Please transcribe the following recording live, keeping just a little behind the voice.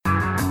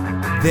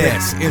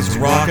This is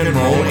Rock and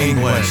Roll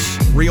English.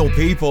 Real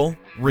people,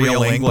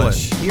 real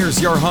English.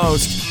 Here's your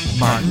host,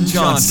 Martin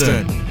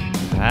Johnston.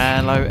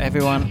 Hello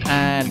everyone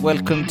and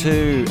welcome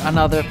to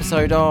another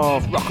episode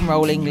of Rock and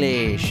Roll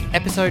English,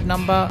 episode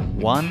number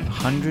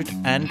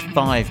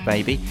 105,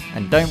 baby.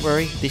 And don't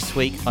worry, this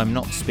week I'm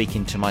not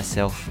speaking to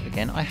myself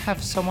again. I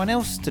have someone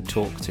else to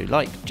talk to,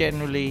 like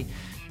generally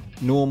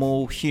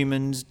normal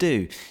humans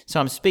do. So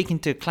I'm speaking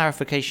to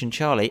Clarification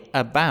Charlie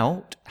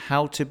about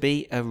how to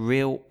be a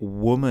real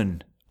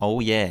woman. Oh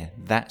yeah,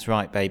 that's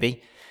right,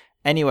 baby.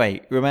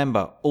 Anyway,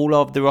 remember, all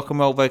of the rock and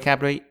roll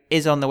vocabulary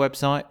is on the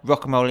website,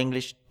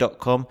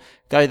 rockandrollenglish.com.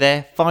 Go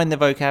there, find the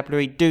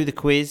vocabulary, do the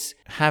quiz,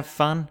 have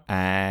fun,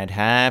 and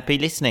happy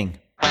listening.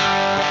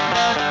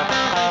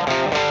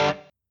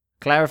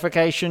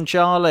 Clarification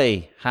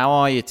Charlie, how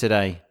are you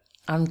today?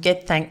 I'm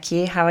good, thank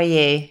you. How are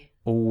you?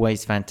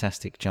 Always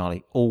fantastic,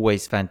 Charlie.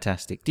 Always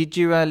fantastic. Did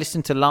you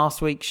listen to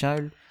last week's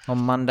show on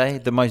Monday?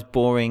 The most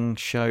boring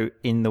show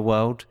in the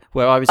world,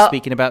 where I was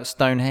speaking about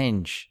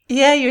Stonehenge.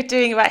 Yeah, you were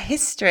doing about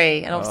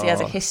history. And obviously,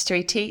 as a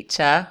history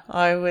teacher,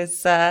 I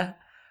was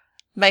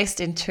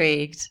most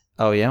intrigued.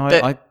 Oh,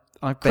 yeah?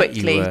 I bet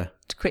you were.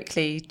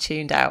 Quickly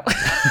tuned out.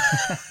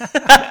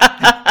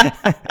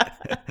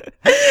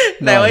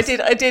 Nice.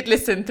 No, I did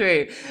listen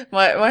through.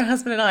 My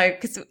husband and I,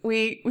 because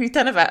we've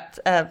done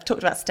talked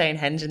about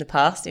Stonehenge in the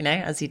past, you know,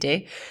 as you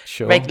do.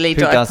 Sure. Regularly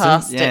drive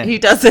past Yeah. it. Who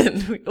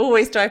doesn't? We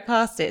always drive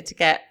past it to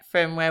get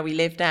from where we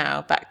live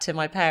now back to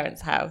my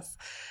parents' house.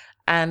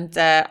 And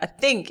I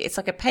think it's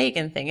like a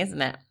pagan thing,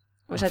 isn't it?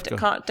 Which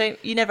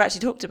you never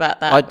actually talked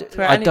about that.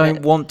 I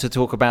don't want to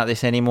talk about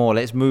this anymore.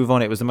 Let's move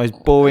on. It was the most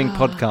boring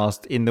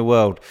podcast in the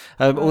world.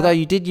 Although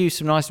you did use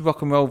some nice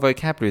rock and roll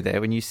vocabulary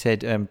there when you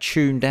said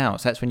tuned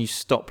out. So that's when you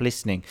stop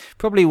listening.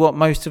 Probably what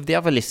most of the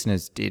other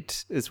listeners did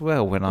as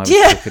well when I was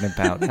talking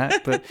about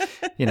that. But,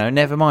 you know,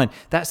 never mind.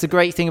 That's the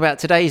great thing about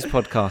today's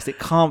podcast. It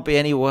can't be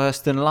any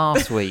worse than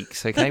last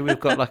week's, okay? We've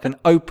got like an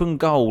open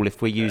goal,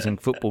 if we're using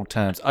football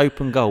terms.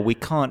 Open goal. We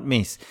can't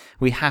miss.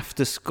 We have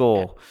to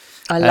score.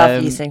 I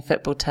love using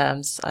football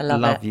terms. I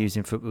love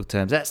using football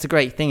terms. That's the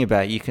great thing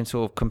about it. You can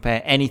sort of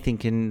compare anything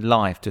in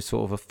life to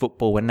sort of a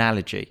football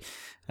analogy.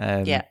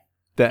 But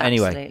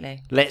anyway,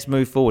 absolutely. Let's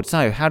move forward.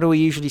 So how do we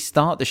usually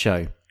start the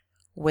show?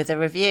 With a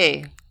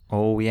review.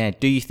 Oh, yeah.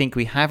 Do you think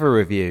we have a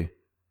review?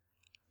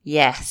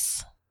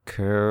 Yes.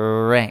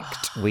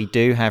 Correct. We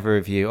do have a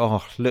review.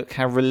 Oh, look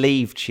how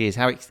relieved she is.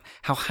 How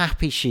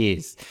happy she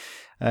is.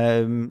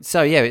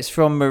 It's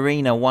from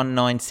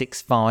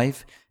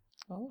Marina1965.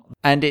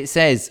 And it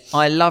says,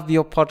 I love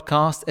your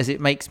podcast as it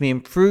makes me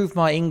improve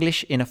my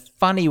English in a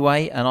funny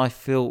way and I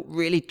feel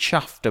really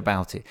chuffed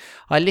about it.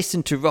 I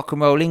listen to Rock and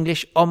Roll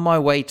English on my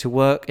way to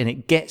work and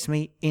it gets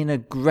me in a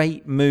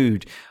great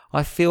mood.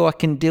 I feel I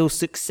can deal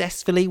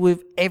successfully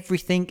with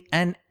everything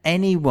and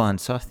anyone.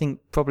 So I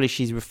think probably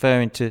she's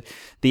referring to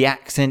the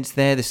accents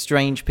there, the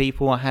strange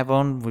people I have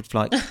on, with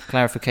like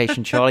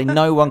Clarification Charlie.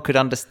 No one could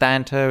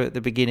understand her at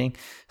the beginning.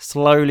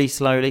 Slowly,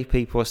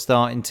 people are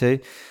starting to.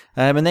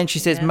 And then she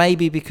says,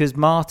 maybe because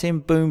Martin,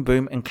 Boom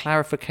Boom and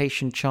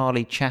Clarification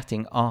Charlie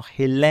chatting are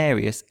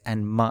hilarious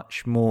and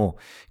much more.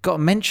 Got to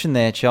mention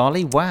there,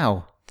 Charlie.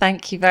 Wow.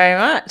 Thank you very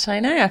much. I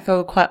know. I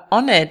feel quite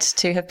honoured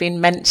to have been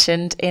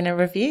mentioned in a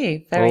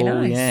review. Very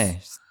nice.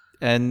 Yes.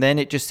 And then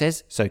it just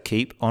says, so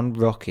keep on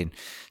rocking.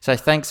 So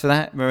thanks for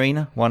that,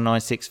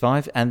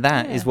 Marina1965. And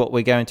that is what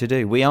we're going to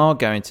do. We are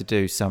going to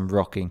do some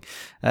rocking.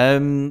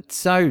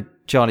 So,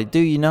 Charlie, do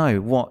you know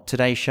what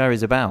today's show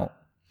is about?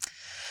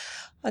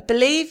 I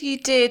believe you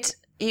did.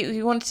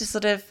 You wanted to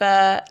sort of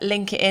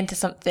link it into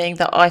something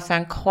that I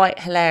found quite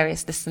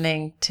hilarious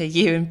listening to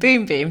you and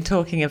Boom Boom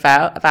talking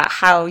about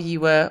how you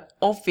were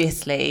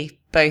obviously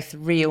both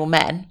real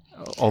men.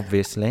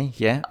 Obviously,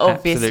 yeah.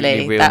 Obviously,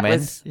 absolutely real that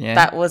men.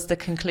 that was the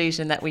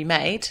conclusion that we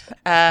made.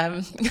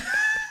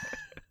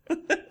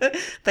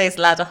 Those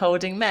ladder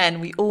holding men,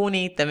 we all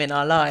need them in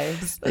our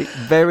lives. It's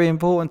very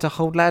important to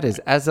hold ladders.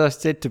 As I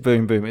said to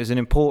Boom Boom, it's an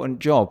important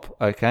job,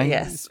 okay?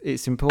 Yes.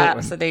 It's important.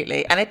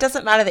 Absolutely. And it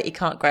doesn't matter that you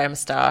can't grow a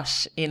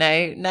moustache, you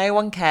know, no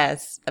one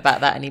cares about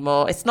that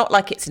anymore. It's not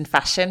like it's in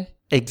fashion.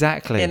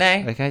 Exactly. You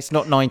know? Okay, it's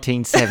not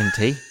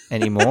 1970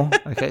 anymore.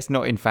 Okay, it's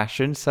not in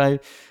fashion. So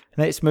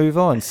let's move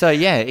on. So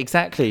yeah,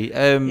 exactly.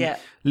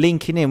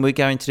 Linking in, we're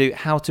going to do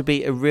how to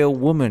be a real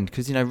woman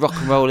because, you know, rock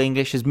and roll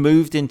English has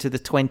moved into the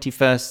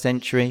 21st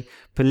century,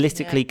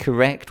 politically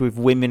correct with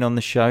women on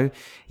the show.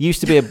 Used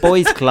to be a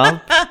boys'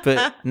 club,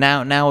 but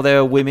now there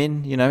are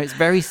women. You know, it's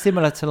very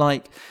similar to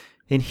like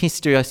in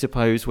history, I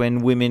suppose,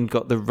 when women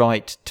got the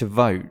right to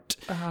vote.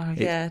 Oh,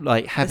 yeah.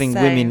 Like having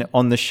women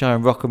on the show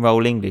in rock and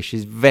roll English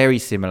is very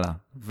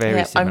similar.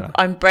 Very similar.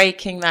 I'm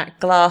breaking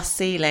that glass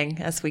ceiling,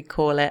 as we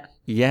call it.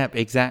 Yeah,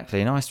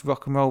 exactly. Nice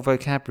rock and roll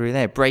vocabulary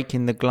there.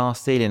 Breaking the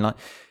glass ceiling.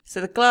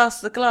 So the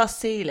glass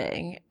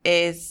ceiling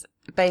is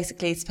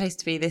basically supposed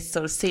to be this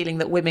sort of ceiling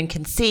that women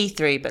can see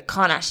through but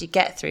can't actually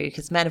get through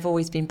because men have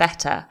always been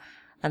better.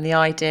 And the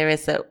idea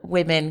is that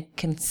women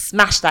can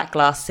smash that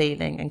glass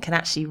ceiling and can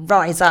actually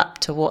rise up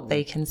to what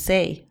they can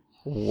see.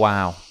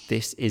 Wow,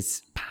 this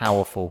is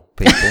powerful,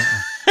 people.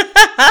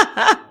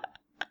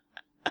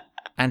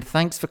 And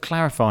thanks for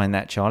clarifying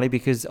that, Charlie,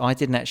 because I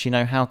didn't actually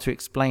know how to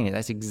explain it.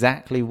 That's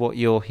exactly what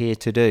you're here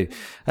to do.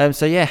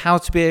 So yeah, how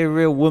to be a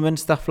real woman,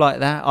 stuff like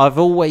that. I've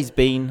always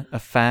been a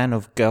fan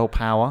of girl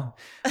power.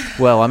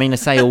 Well, I mean, I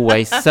say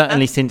always,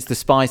 certainly since the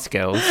Spice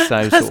Girls,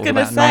 so sort of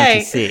about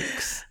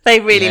 96. They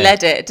really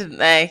led it, didn't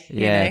they?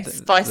 Yeah. You know,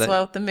 Spice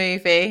World, the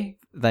movie.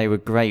 They were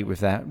great with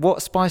that.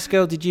 What Spice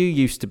Girl did you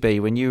used to be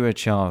when you were a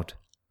child?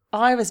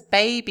 I was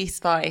Baby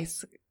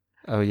Spice.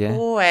 Oh, yeah?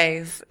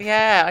 Always.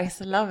 Yeah, I used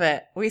to love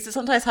it. We used to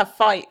sometimes have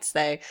fights,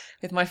 though,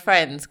 with my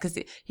friends because,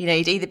 you know,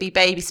 you'd either be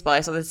Baby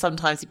Spice or then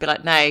sometimes you'd be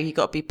like, no, you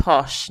got to be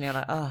posh. And you're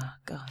like, oh,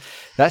 God.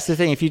 That's the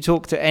thing. If you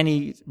talk to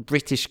any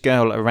British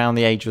girl around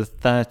the age of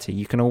 30,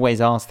 you can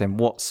always ask them,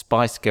 what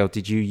Spice Girl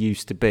did you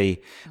used to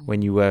be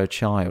when you were a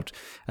child?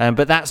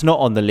 But that's not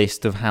on the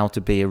list of how to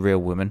be a real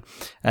woman.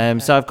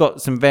 So I've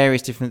got some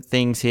various different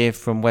things here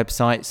from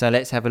websites. So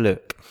let's have a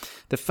look.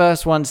 The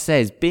first one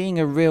says, being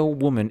a real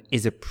woman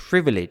is a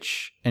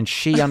privilege and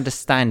she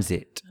understands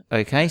it.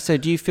 Okay, so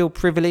do you feel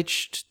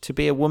privileged to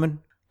be a woman?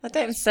 I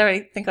don't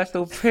necessarily think I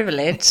feel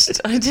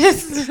privileged. I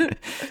just...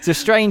 It's a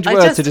strange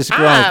word to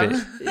describe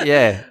it.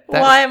 Yeah.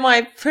 Why am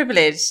I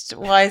privileged?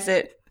 Why is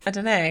it... I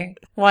don't know.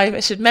 Why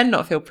should men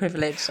not feel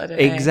privileged? I don't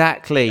know.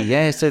 Exactly.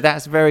 Yeah. So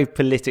that's very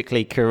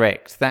politically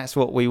correct. That's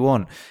what we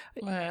want.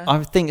 Yeah.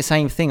 I think the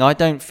same thing. I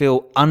don't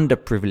feel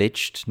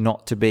underprivileged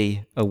not to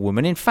be a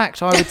woman. In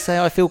fact, I would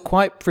say I feel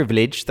quite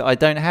privileged that I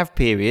don't have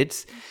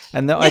periods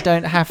and that I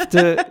don't have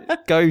to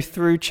go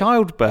through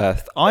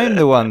childbirth. I'm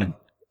the one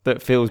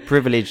that feels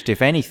privileged,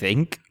 if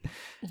anything.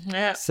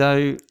 Yeah.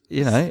 So,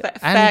 you know.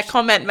 Fair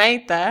comment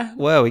made there.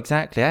 Well,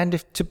 exactly. And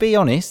if, to be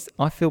honest,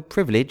 I feel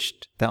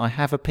privileged that I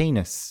have a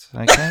penis.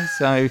 Okay,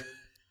 so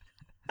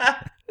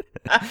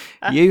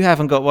you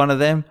haven't got one of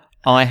them.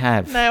 I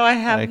have. No, I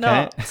have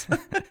not.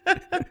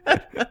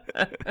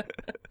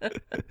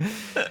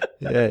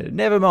 Yeah,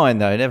 never mind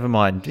though. Never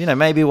mind. You know,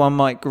 maybe one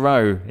might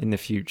grow in the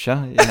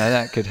future. You know,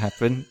 that could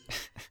happen.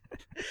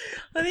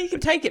 I think you can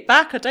take it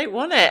back. I don't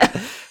want it.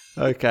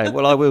 Okay,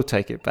 well, I will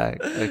take it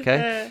back.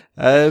 Okay.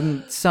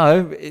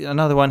 So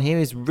another one here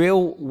is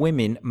real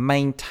women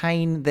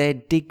maintain their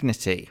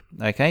dignity.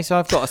 Okay, so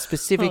I've got a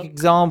specific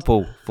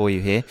example for you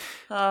here.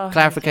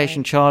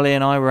 Clarification, okay. Charlie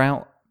and I were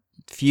out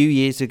a few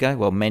years ago,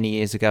 well, many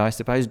years ago, I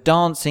suppose,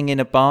 dancing in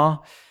a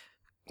bar.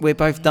 We're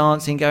both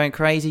dancing, going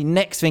crazy.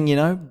 Next thing you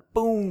know,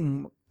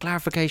 boom,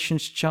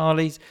 clarifications,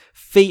 Charlie's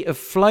feet have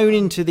flown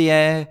into the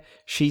air.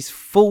 She's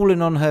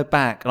fallen on her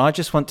back. And I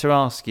just want to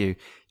ask you,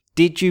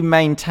 did you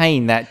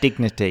maintain that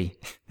dignity?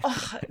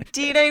 Oh,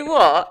 do you know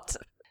what?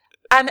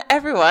 And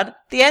everyone,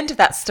 the end of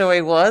that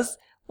story was,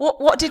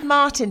 what did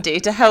Martin do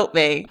to help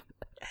me?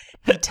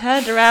 He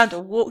turned around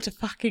and walked a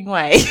fucking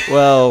way.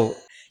 Well...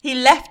 He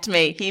left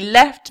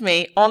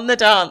me on the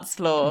dance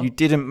floor. You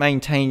didn't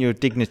maintain your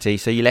dignity,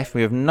 so you left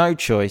me with no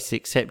choice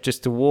except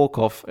just to walk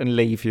off and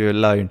leave you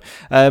alone,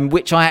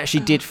 which I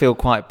actually did feel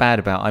quite bad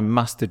about, I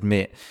must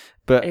admit.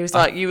 But he was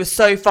like, you were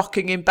so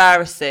fucking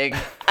embarrassing,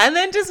 and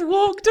then just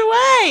walked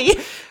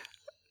away.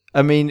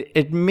 I mean,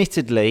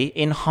 admittedly,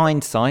 in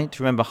hindsight,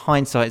 remember,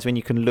 hindsight is when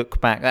you can look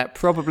back, that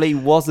probably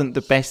wasn't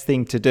the best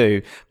thing to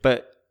do,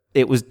 but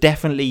it was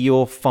definitely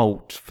your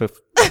fault for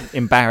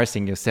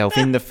embarrassing yourself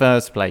in the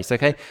first place,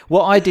 okay?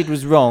 What I did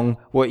was wrong.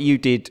 What you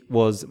did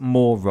was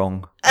more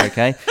wrong,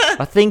 okay?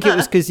 I think it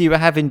was because you were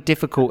having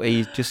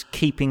difficulty just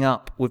keeping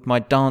up with my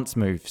dance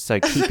moves. So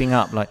keeping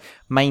up, like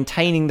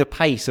maintaining the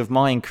pace of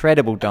my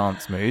incredible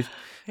dance move.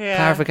 Yeah.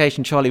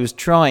 Clarification, Charlie was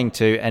trying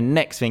to, and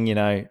next thing you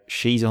know,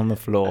 she's on the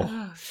floor.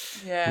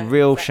 Yeah,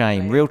 real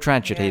shame, real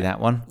tragedy, that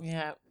one.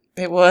 Yeah,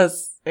 it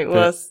was.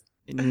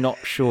 Not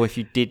sure if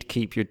you did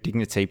keep your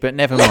dignity, but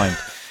never mind.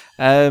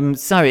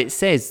 So it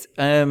says,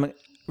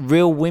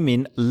 real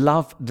women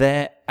love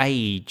their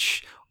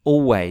age,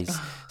 always.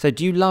 So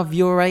do you love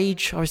your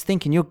age? I was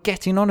thinking you're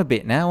getting on a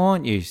bit now,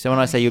 aren't you? So when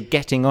I say you're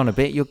getting on a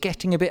bit, you're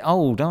getting a bit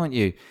old, aren't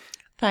you?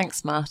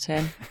 Thanks,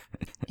 Martin.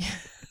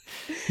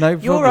 No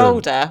problem. You're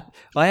older.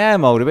 I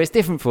am older, but it's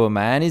different for a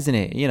man, isn't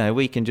it? You know,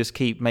 we can just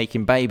keep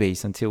making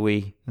babies until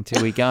we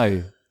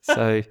go.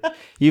 So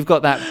you've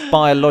got that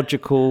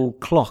biological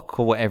clock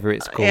or whatever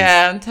it's called.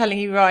 Yeah, I'm telling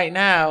you right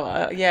now.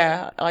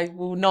 I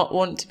will not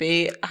want to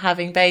be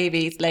having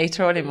babies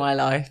later on in my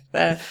life.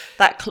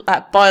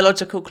 That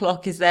biological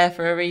clock is there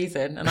for a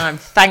reason, and I'm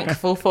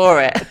thankful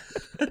for it.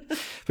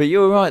 But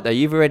you're right, though.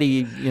 You've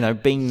already,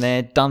 been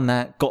there, done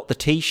that, got the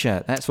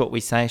T-shirt. That's what we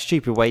say. A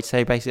stupid way to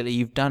say basically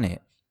you've done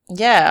it.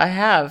 Yeah, I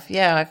have.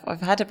 Yeah,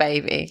 I've had a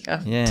baby.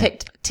 I've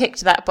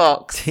ticked that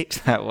box.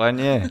 Ticked that one,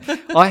 yeah.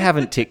 I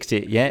haven't ticked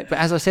it yet, but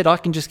as I said, I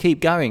can just keep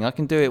going. I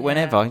can do it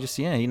whenever. I just,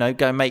 go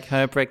and make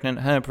her pregnant.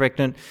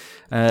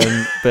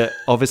 But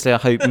obviously I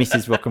hope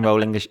Mrs. Rock and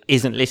Roll English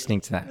isn't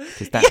listening to that,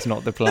 because that's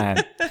not the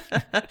plan.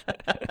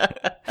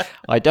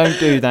 I don't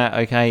do that,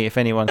 okay? If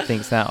anyone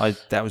thinks that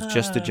was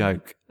just a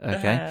joke,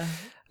 okay?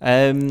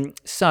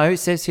 So it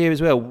says here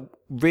as well,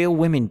 real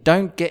women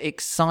don't get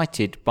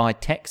excited by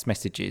text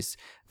messages.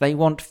 They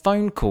want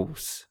phone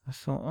calls. I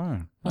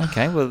thought,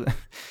 okay, well,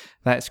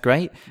 That's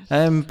great.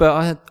 But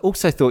I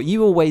also thought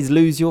you always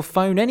lose your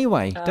phone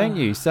anyway, don't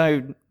you?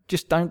 So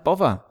just don't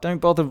bother. Don't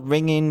bother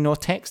ringing or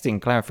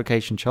texting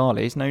Clarification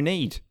Charlie. There's no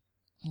need.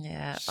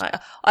 Yeah,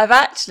 I've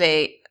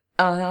actually.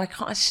 Oh no,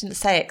 I shouldn't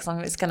say it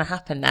because it's going to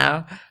happen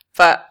now.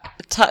 But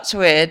touch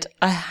wood,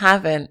 I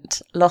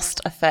haven't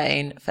lost a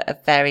phone for a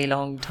very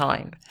long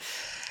time.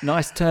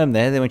 Nice term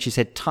there. Then when she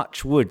said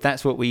touch wood,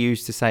 that's what we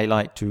used to say,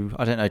 like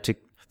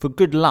for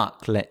good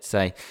luck, let's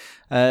say.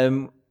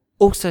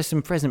 Also,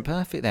 some present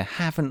perfect there.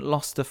 Haven't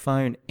lost a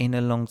phone in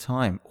a long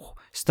time.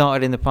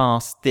 Started in the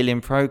past, still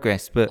in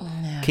progress, but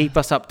keep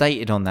us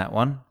updated on that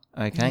one,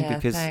 okay? Yeah,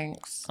 because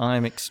thanks.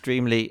 I'm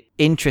extremely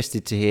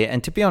interested to hear.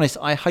 And to be honest,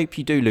 I hope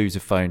you do lose a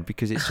phone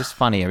because it's just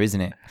funnier, isn't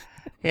it?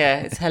 Yeah,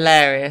 it's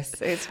hilarious.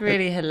 It's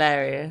really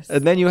hilarious.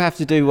 And then you have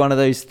to do one of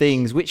those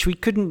things which you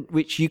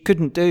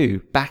couldn't do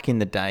back in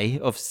the day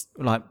of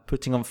like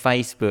putting on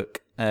Facebook.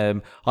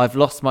 I've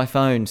lost my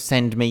phone.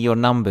 Send me your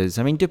numbers.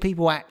 I mean, do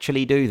people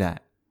actually do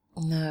that?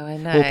 No, I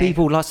know. Or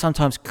people like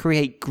sometimes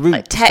create groups,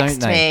 like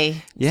text don't they?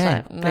 me.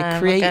 Yeah, Like, they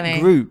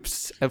create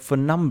groups for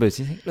numbers.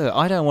 You think, look,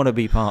 I don't want to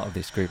be part of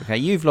this group. Okay,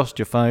 you've lost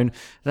your phone.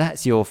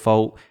 That's your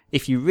fault.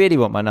 If you really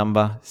want my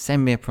number,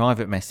 send me a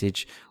private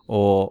message,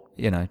 or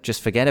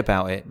just forget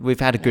about it. We've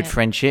had a good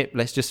friendship.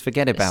 Let's just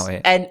forget about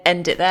it. And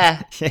end it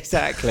there.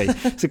 Exactly.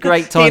 It's a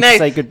great time to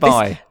say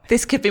goodbye.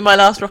 This could be my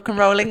last rock and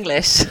roll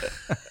English.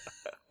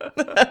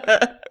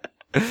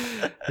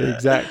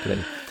 Exactly.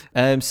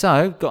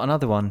 So, got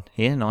another one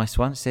here, nice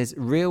one. It says,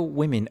 real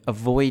women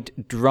avoid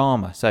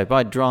drama. So,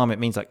 by drama, it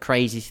means like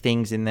crazy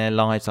things in their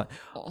lives, like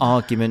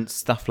arguments,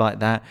 stuff like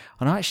that.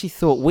 And I actually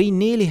thought we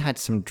nearly had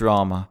some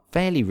drama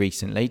fairly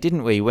recently,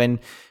 didn't we? When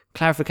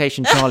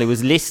Clarification Charlie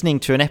was listening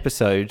to an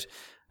episode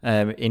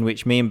in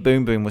which me and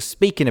Boom Boom were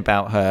speaking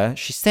about her,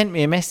 she sent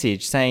me a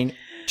message saying,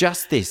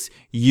 just this,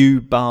 you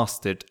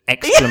bastard,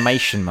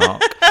 exclamation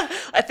mark.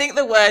 I think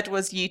the word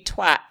was you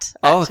twat,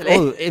 actually.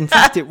 Oh, in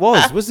fact it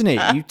was, wasn't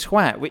it? You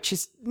twat, which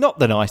is not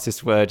the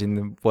nicest word in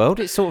the world.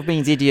 It sort of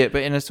means idiot,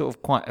 but in a sort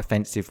of quite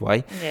offensive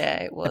way.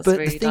 Yeah, it was But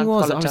rude. the thing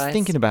was, I was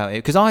thinking about it,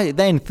 because I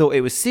then thought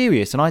it was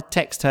serious, and I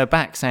text her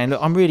back saying,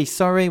 look, I'm really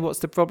sorry, what's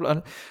the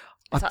problem?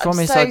 I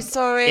promise I'm so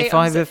sorry. If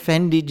I've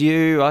offended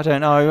you, I don't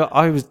know.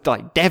 I was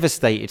like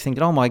devastated,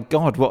 thinking, oh my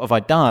God, what have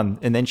I done?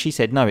 And then she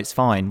said, no, it's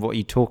fine. What are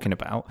you talking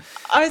about?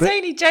 I was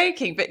only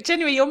joking, but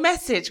genuinely your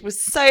message was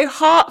so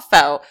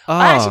heartfelt.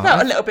 I actually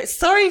felt a little bit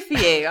sorry for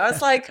you. I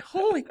was like,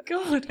 oh my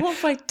God, what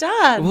have I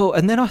done? Well,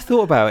 and then I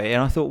thought about it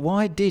and I thought,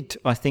 why did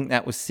I think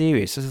that was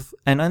serious?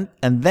 And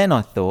then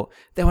I thought,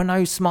 there were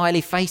no smiley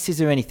faces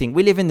or anything.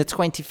 We live in the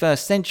 21st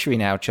century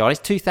now, Charlie.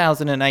 It's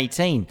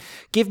 2018.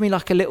 Give me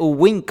like a little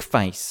wink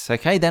face,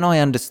 okay? Then I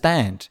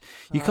understand.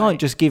 You can't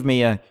just give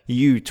me a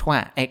you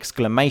twat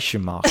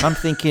exclamation mark. I'm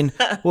thinking,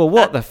 well,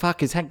 what the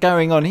fuck is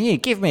going on here?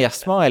 Give me a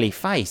smiley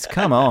face.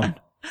 Come on.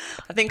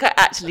 I think I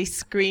actually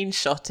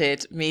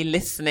screenshotted me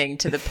listening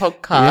to the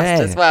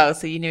podcast as well,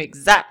 so you knew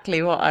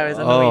exactly what I was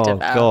annoyed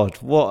about. Oh, God,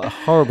 what a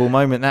horrible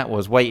moment that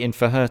was, waiting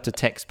for her to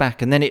text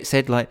back. And then it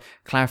said, like,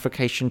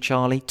 Clarification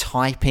Charlie,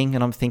 typing,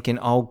 and I'm thinking,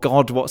 oh,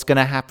 God, what's going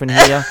to happen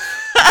here?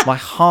 My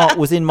heart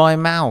was in my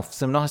mouth.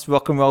 Some nice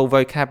rock and roll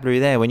vocabulary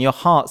there. When your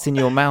heart's in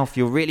your mouth,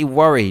 you're really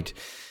worried,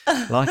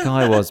 like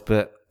I was.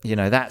 But,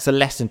 that's a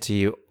lesson to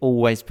you.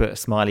 Always put a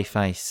smiley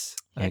face,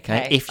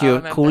 okay? If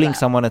you're calling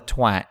someone a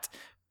twat,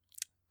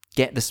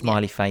 get the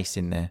smiley face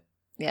in there.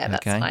 Yeah,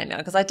 that's fine now,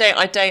 because I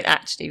don't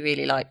actually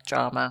really like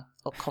drama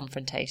or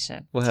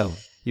confrontation. Well,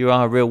 you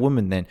are a real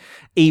woman then.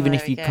 Even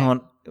if you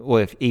can't,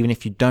 or even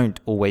if you don't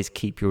always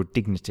keep your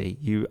dignity,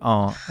 you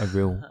are a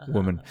real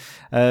woman.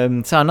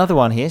 So another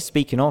one here,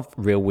 speaking of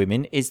real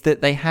women, is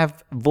that they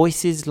have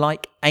voices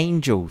like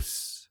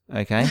angels.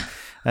 Okay,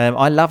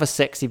 I love a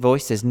sexy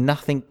voice. There's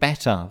nothing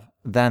better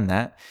than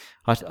that.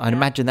 I'd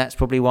imagine that's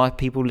probably why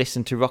people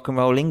listen to rock and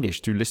roll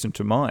English, to listen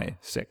to my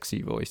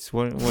sexy voice.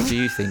 What do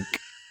you think?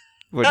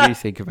 What do you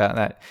think about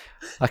that?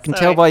 I can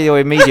tell by your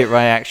immediate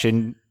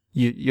reaction,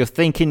 you're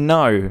thinking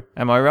no.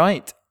 Am I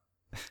right?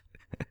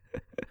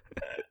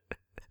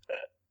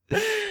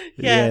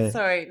 Yeah,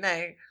 sorry,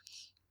 no.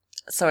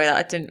 Sorry,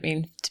 I didn't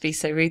mean to be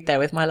so rude there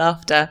with my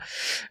laughter.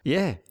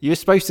 Yeah, you were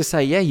supposed to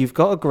say, yeah, you've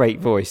got a great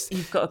voice.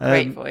 You've got a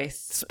great voice.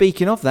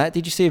 Speaking of that,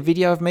 did you see a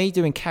video of me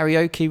doing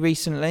karaoke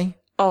recently?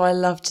 Oh, I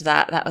loved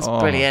that. That was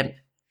brilliant.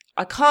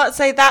 I can't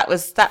say that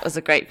was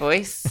a great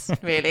voice,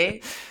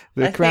 really.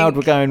 The crowd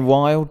were going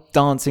wild,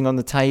 dancing on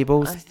the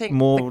tables. I think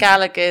the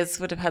Gallaghers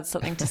would have had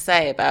something to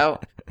say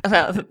about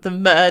the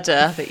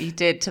murder that you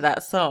did to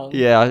that song.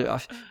 Yeah,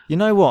 you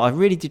know what? I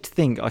really did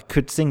think I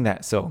could sing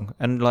that song.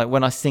 And like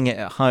when I sing it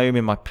at home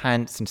in my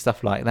pants and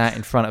stuff like that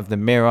in front of the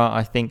mirror,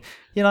 I think,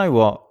 you know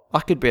what? I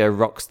could be a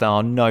rock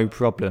star, no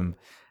problem.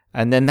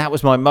 And then that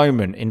was my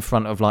moment in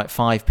front of like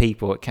 5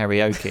 people at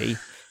karaoke.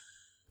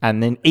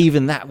 And then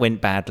even that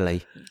went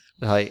badly.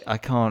 Like, I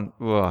can't...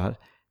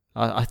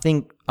 I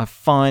think I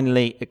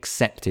finally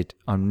accepted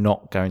I'm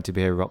not going to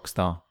be a rock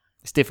star.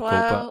 It's difficult,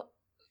 but...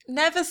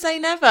 Never say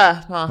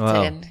never,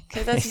 Martin.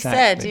 Because as you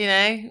said,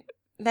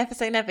 Never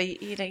say never.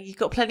 You know, you've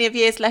got plenty of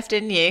years left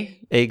in you.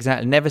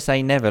 Exactly. Never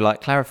say never.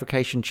 Like,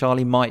 clarification,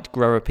 Charlie might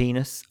grow a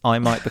penis. I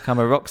might become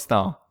a rock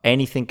star.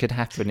 Anything could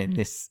happen in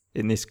this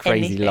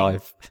crazy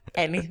life.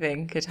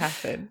 Anything could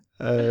happen.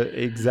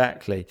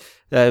 Exactly.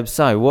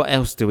 So what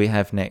else do we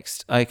have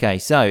next? Okay,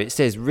 so it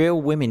says real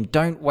women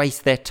don't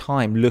waste their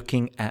time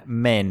looking at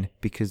men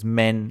because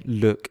men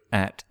look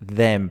at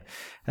them.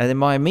 And then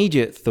my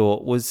immediate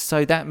thought was,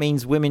 so that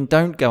means women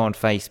don't go on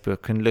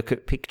Facebook and look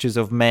at pictures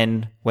of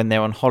men when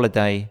they're on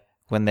holiday,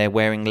 when they're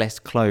wearing less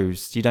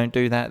clothes. You don't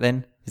do that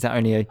then? Is that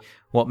only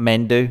what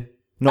men do?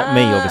 Not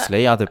me,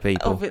 obviously, other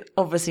people.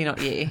 Obviously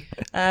not you.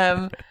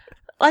 I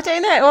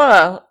don't know.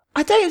 Well,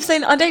 I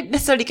don't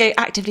necessarily go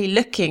actively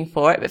looking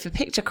for it, but if a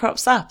picture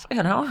crops up,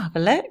 I'll have a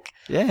look.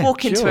 Yeah,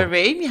 Walk into sure. a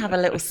room, you have a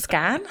little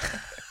scan.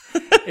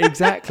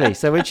 Exactly.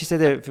 So when she said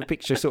that if a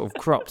picture sort of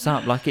crops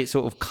up, like it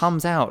sort of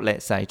comes out,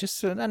 let's say,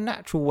 just a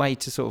natural way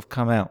to sort of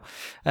come out.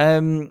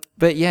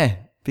 But yeah,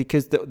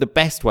 because the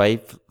best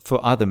way for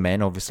other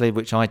men, obviously,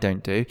 which I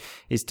don't do,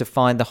 is to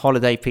find the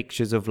holiday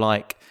pictures of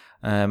like,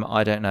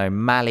 I don't know,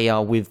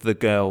 Malia with the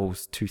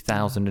girls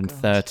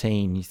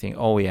 2013. You think,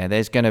 oh yeah,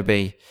 there's going to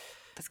be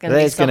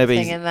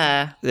something in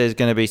there. There's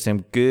going to be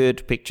some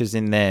good pictures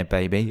in there,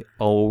 baby.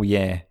 Oh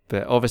yeah.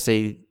 But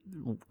obviously,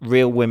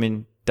 real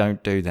women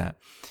don't do that.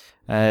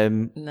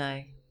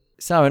 No.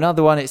 So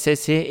another one it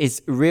says here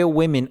is real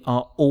women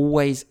are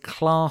always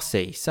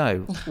classy.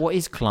 So what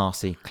is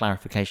classy?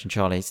 Clarification,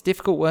 Charlie. It's a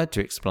difficult word to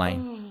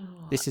explain.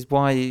 This is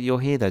why you're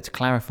here, though, to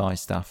clarify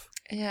stuff.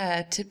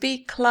 Yeah, to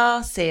be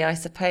classy, I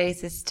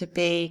suppose, is to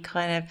be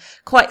kind of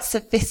quite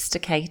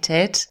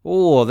sophisticated.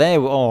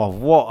 Oh,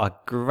 what a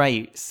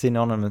great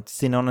synonym.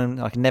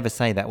 I can never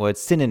say that word.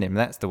 Synonym,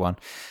 that's the one.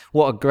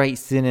 What a great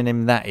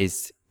synonym that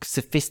is.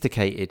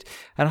 Sophisticated.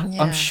 And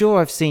I'm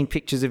sure I've seen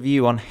pictures of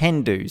you on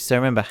hen do's. So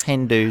remember,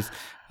 hen do's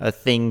are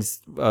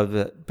things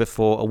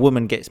before a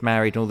woman gets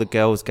married and all the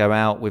girls go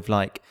out with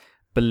like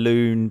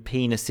balloon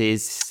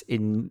penises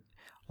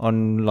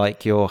on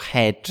like your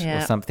head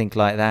or something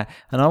like that.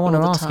 And I want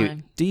to ask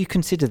you, do you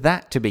consider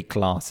that to be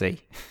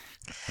classy?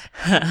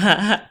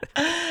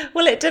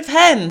 Well, it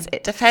depends.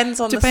 It depends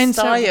on the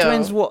style. It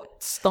depends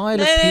what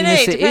style of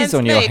penis it is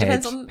on your head. It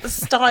depends on the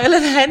style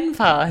of hen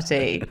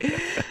party.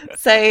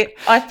 So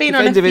I've been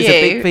depends on a few. If it's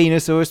a big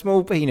penis or a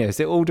small penis.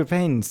 It all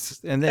depends.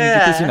 And then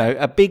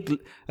because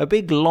a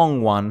big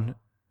long one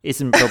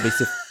isn't probably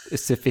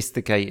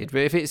sophisticated.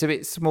 But if it's a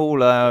bit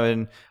smaller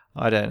and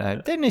I don't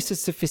know, then it's a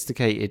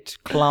sophisticated,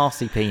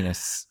 classy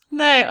penis.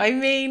 No, I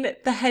mean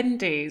the hen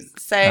do's.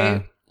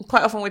 So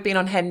quite often we've been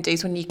on hen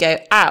do's. When you go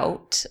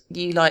out,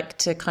 you like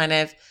to kind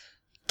of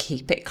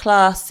keep it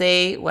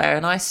classy, wear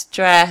a nice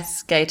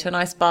dress, go to a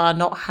nice bar,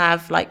 not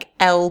have like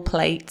L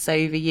plates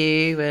over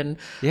you and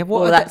what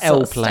all are that the L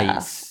sort of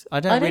plates? stuff. I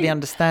don't really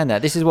understand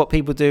that. This is what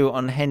people do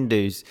on hen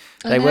do's.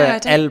 They wear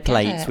L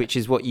plates, which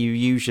is what you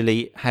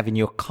usually have in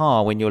your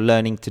car when you're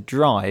learning to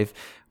drive,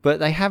 but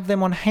they have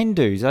them on hen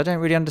do's. I don't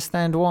really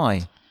understand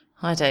why.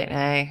 I don't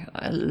know.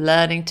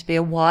 Learning to be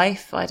a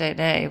wife? I don't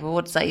know. But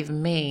what does that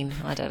even mean?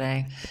 I don't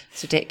know.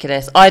 It's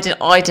ridiculous. I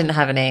didn't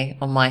have any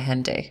on my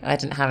hen do. I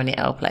didn't have any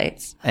L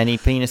plates. Any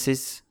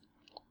penises?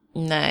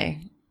 No.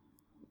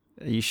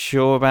 Are you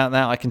sure about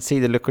that? I can see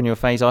the look on your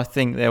face. I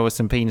think there was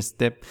a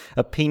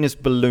penis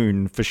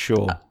balloon for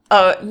sure.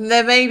 Oh,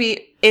 there may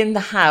be in the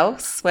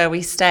house where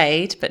we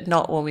stayed, but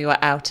not when we were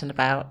out and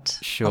about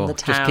on the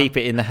town. Just keep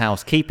it in the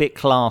house. Keep it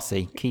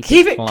classy. Keep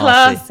it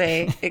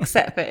classy,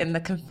 except for in the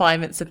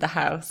confinements of the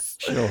house.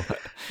 Sure.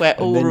 Where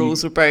all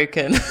rules were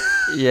broken.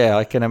 Yeah,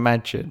 I can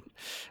imagine.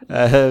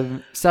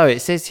 So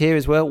it says here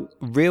as well,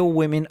 real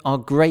women are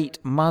great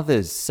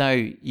mothers. So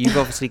you've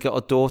obviously got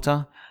a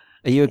daughter.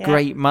 Are you a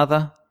great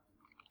mother?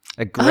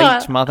 A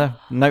great mother?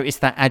 Notice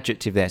that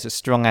adjective there. It's a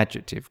strong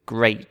adjective.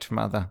 Great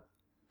mother.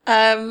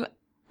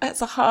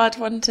 That's a hard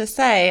one to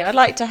say. I'd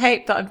like to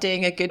hope that I'm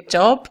doing a good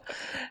job.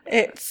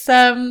 It's,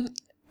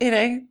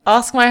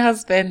 ask my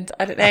husband.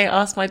 I don't know,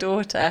 ask my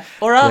daughter.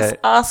 Or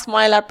ask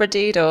my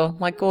Labradoodle,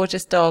 my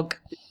gorgeous dog.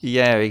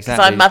 Yeah,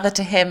 exactly. Because I'm mother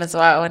to him as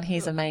well, and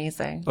he's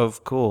amazing.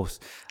 Of course.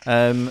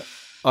 I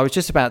was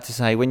just about to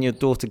say, when your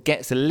daughter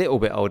gets a little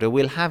bit older,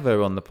 we'll have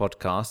her on the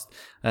podcast.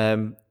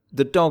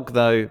 The dog,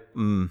 though,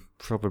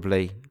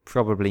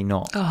 probably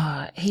not.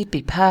 Oh, he'd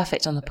be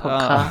perfect on the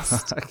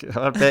podcast.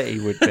 I bet he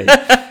would be.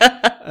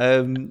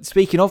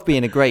 Speaking of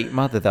being a great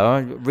mother, though, I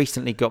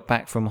recently got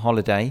back from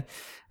holiday.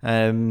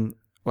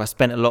 I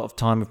spent a lot of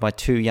time with my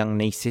two young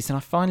nieces, and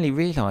I finally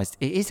realised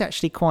it is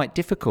actually quite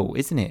difficult,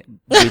 isn't it,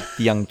 with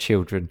young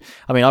children?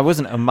 I mean, I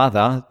wasn't a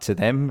mother to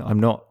them. I'm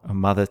not a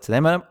mother to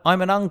them.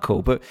 I'm an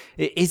uncle, but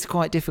it is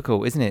quite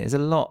difficult, isn't it? There's a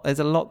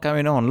lot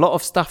going on, a lot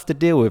of stuff to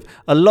deal with,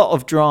 a lot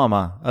of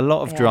drama.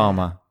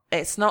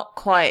 It's not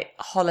quite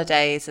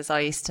holidays as I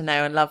used to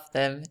know and love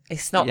them.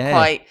 It's not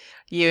quite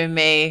you and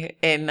me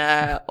in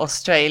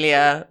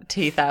Australia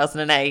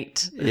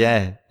 2008.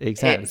 Yeah,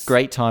 exactly.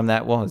 Great time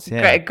that was.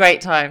 Yeah,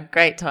 great time.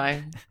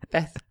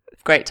 Beth,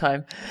 great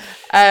time.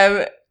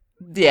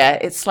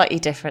 It's slightly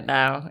different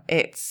now.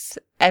 It's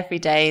every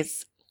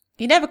day's,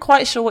 You're never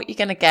quite sure what you're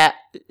going to get.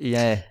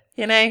 Yeah.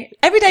 You know,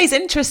 every day's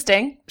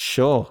interesting.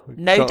 Sure.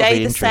 No Gotta day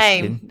be the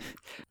same.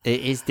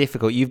 It is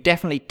difficult. You've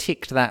definitely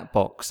ticked that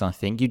box, I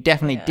think. You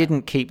definitely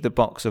didn't keep the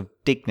box of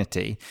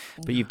dignity,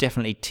 but you've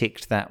definitely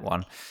ticked that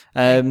one.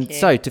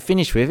 So to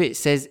finish with, it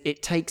says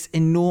it takes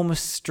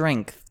enormous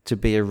strength to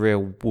be a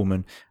real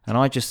woman. And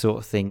I just sort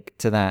of think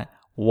to that,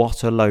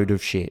 what a load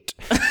of shit.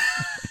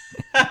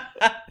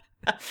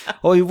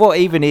 Or what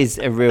even is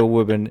a real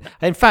woman?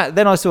 In fact,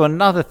 then I saw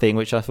another thing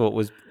which I thought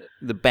was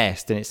the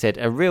best, and it said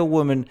a real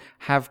woman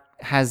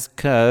has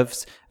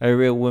curves, a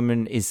real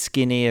woman is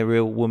skinny, a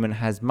real woman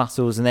has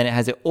muscles, and then it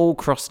has it all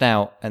crossed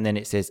out, and then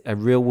it says a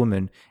real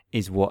woman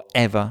is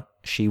whatever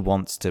she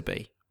wants to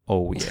be.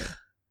 Oh yeah.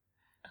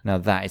 Now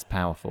that is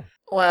powerful.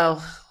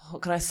 Well,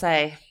 what can I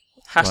say?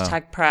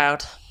 Hashtag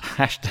proud.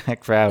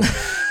 Hashtag proud.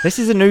 This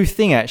is a new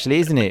thing, actually,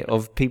 isn't it?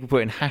 Of people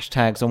putting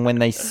hashtags on when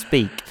they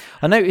speak.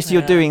 I noticed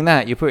you're doing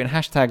that. You're putting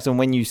hashtags on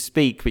when you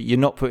speak, but you're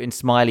not putting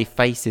smiley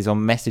faces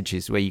on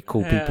messages where you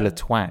call people a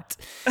twat.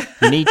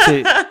 You need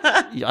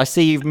to. I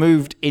see you've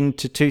moved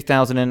into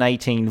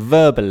 2018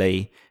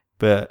 verbally,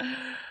 but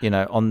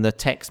on the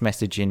text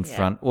messaging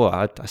front. Well,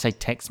 I say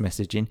text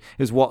messaging. It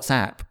was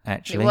WhatsApp,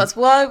 actually. It was.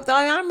 Well,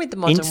 I am with the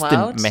modern Instant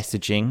world.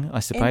 messaging, I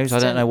suppose. I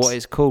don't know what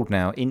it's called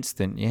now.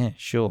 Instant, yeah,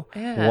 sure.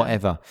 Yeah.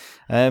 Whatever.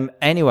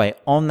 Anyway,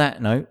 on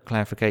that note,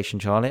 clarification,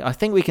 Charlie, I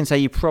think we can say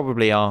you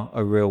probably are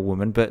a real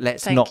woman, but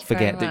let's Thank not you very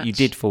forget that you much.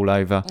 did fall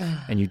over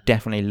and you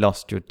definitely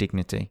lost your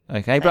dignity.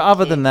 Okay, but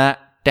other than that,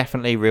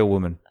 definitely real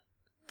woman.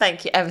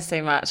 Thank you ever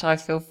so much. I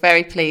feel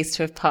very pleased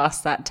to have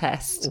passed that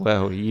test.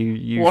 Well,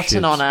 you What should.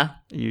 an honour.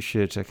 You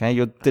should, okay?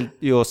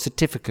 Your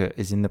certificate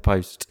is in the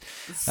post.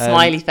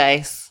 Smiley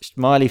face.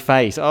 Smiley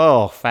face.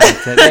 Oh,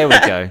 fantastic. There we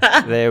go.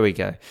 There we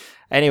go.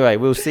 Anyway,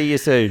 we'll see you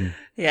soon.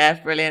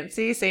 Yeah, brilliant.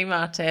 See you soon,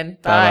 Martin.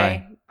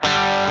 Bye-bye.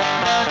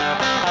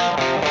 Bye.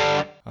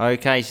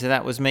 Okay, so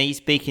that was me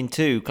speaking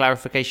to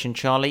Clarification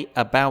Charlie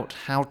about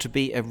how to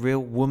be a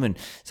real woman.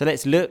 So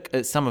let's look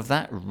at some of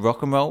that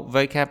rock and roll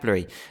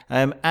vocabulary.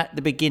 At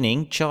the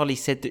beginning, Charlie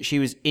said that she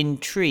was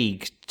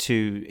intrigued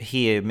to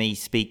hear me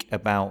speak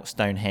about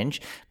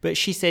Stonehenge, but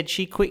she said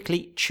she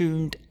quickly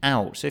tuned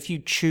out. So if you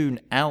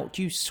tune out,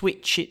 you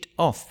switch it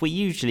off. We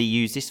usually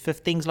use this for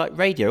things like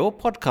radio or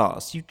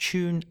podcasts. You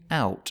tune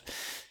out.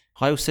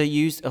 I also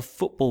used a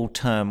football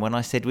term when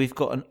I said we've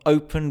got an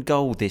open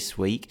goal this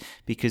week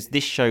because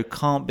this show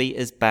can't be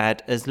as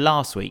bad as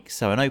last week.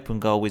 So an open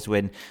goal is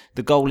when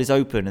the goal is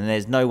open and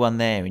there's no one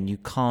there and you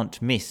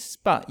can't miss,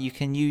 but you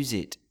can use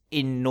it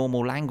in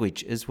normal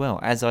language as well.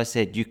 As I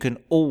said, you can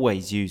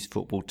always use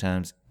football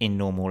terms in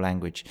normal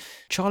language.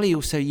 Charlie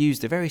also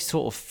used a very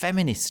sort of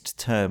feminist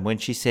term when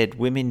she said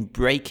women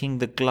breaking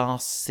the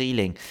glass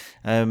ceiling.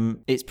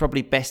 It's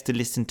probably best to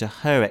listen to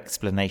her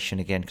explanation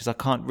again because I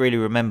can't really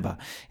remember.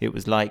 It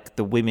was like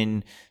the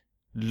women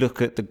look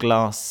at the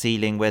glass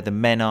ceiling where the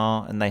men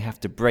are and they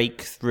have to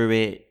break through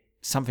it,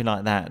 something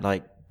like that,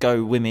 like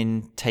go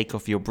women, take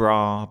off your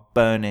bra,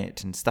 burn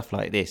it, and stuff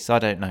like this. I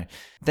don't know.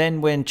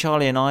 Then when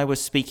Charlie and I were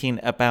speaking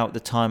about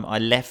the time I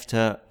left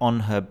her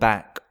on her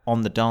back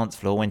on the dance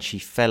floor when she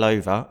fell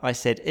over, I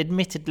said,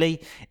 admittedly,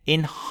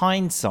 in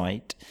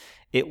hindsight,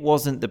 it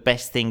wasn't the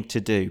best thing to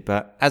do.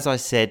 But as I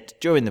said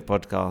during the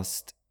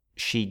podcast,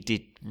 she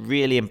did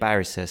really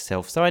embarrass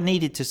herself. So I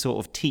needed to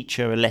sort of teach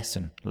her a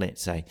lesson,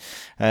 let's say.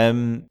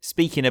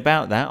 Speaking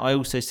about that, I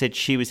also said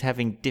she was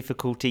having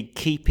difficulty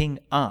keeping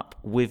up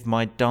with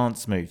my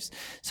dance moves.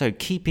 So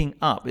keeping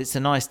up, it's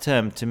a nice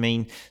term to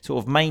mean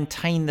sort of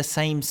maintain the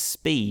same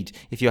speed.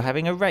 If you're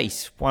having a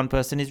race, one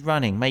person is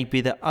running,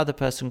 maybe the other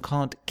person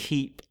can't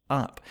keep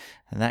up.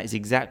 And that is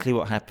exactly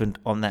what happened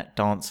on that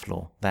dance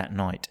floor that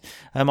night.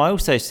 I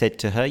also said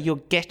to her, you're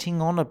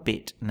getting on a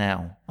bit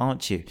now,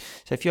 aren't you?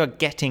 So if you're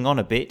getting on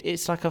a bit,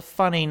 it's like a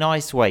funny,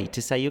 nice way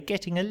to say you're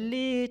getting a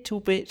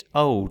little bit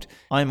old.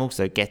 I'm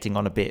also getting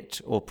on a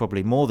bit, or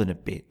probably more than a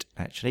bit,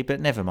 actually, but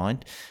never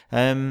mind.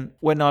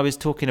 When I was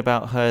talking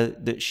about her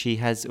that she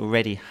has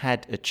already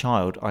had a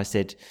child, I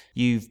said,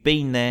 you've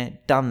been there,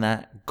 done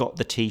that, got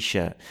the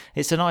t-shirt.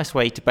 It's a nice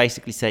way to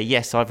basically say,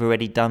 yes, I've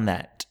already done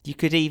that. You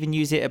could even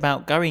use it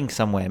about going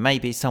somewhere.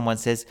 Maybe someone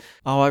says,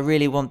 oh, I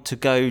really want to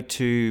go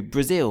to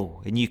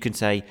Brazil. And you can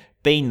say,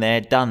 been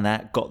there, done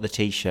that, got the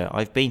t-shirt.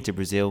 I've been to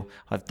Brazil,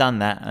 I've done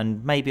that,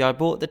 and maybe I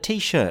bought the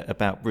t-shirt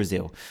about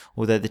Brazil.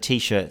 Although the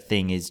t-shirt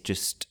thing is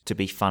just to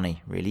be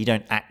funny, really. You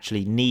don't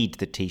actually need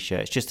the t-shirt,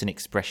 it's just an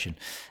expression.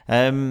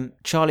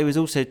 Charlie was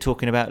also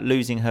talking about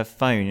losing her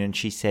phone, and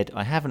she said,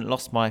 I haven't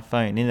lost my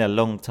phone in a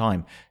long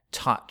time.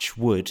 Touch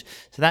wood.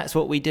 So that's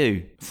what we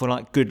do for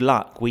like good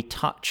luck. We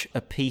touch a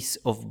piece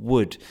of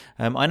wood.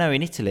 I know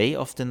in Italy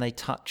often they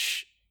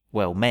touch,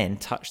 well, men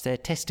touch their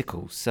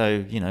testicles.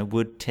 So,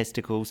 wood,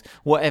 testicles,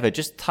 whatever,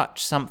 just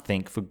touch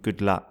something for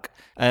good luck.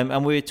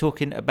 And we were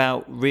talking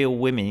about real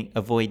women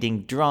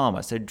avoiding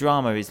drama. So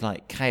drama is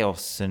like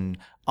chaos and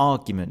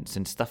arguments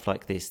and stuff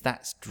like this.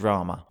 That's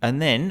drama.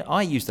 And then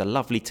I used a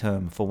lovely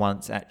term for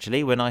once,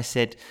 actually, when I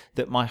said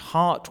that my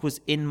heart was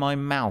in my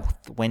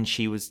mouth when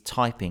she was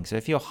typing. So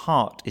if your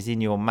heart is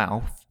in your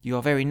mouth, You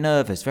are very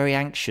nervous, very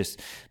anxious.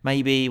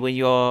 Maybe when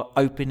you're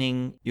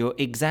opening your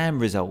exam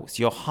results,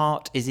 your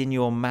heart is in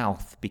your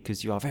mouth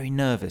because you are very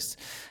nervous.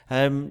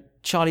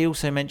 Charlie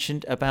also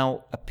mentioned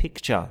about a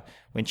picture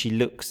when she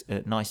looks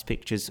at nice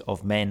pictures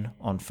of men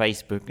on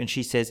Facebook, and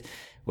she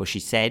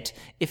said,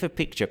 if a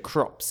picture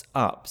crops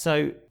up.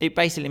 So it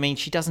basically means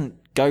she doesn't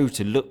go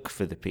to look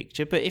for the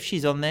picture, but if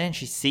she's on there and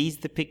she sees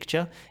the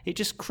picture, it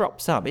just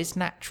crops up. It's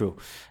natural.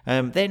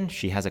 Then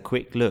she has a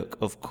quick look.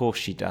 Of course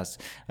she does.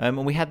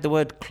 And we had the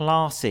word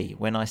classy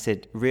when I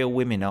said real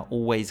women are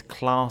always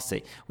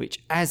classy,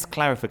 which, as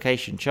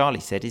clarification, Charlie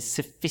said is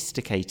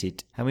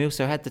sophisticated. And we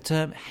also had the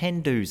term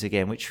hen-dos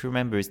again, which,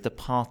 remember, is the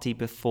party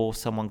before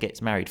someone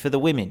gets married. For the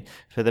women.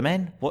 For the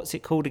men, what's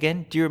it called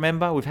again? Do you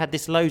remember? We've had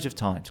this loads of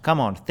times. Come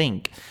on,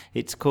 think.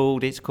 It's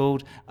called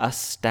a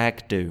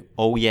stag do.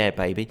 Oh yeah,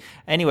 baby.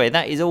 Anyway,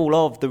 that is all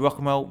of the rock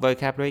and roll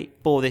vocabulary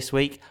for this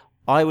week.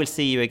 I will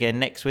see you again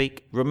next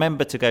week.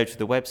 Remember to go to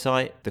the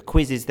website. The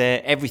quiz is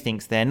there.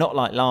 Everything's there. Not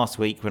like last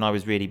week when I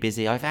was really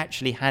busy. I've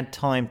actually had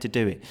time to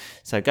do it.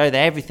 So go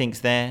there.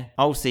 Everything's there.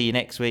 I'll see you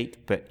next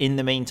week. But in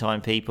the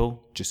meantime,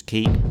 people, just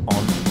keep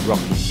on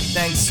rocking.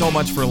 Thanks so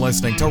much for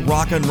listening to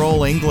Rock and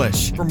Roll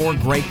English. For more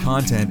great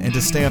content and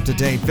to stay up to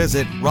date,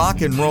 visit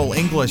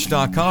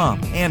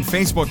rockandrollenglish.com and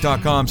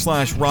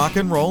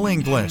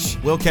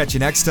facebook.com/rockandrollenglish. We'll catch you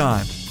next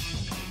time.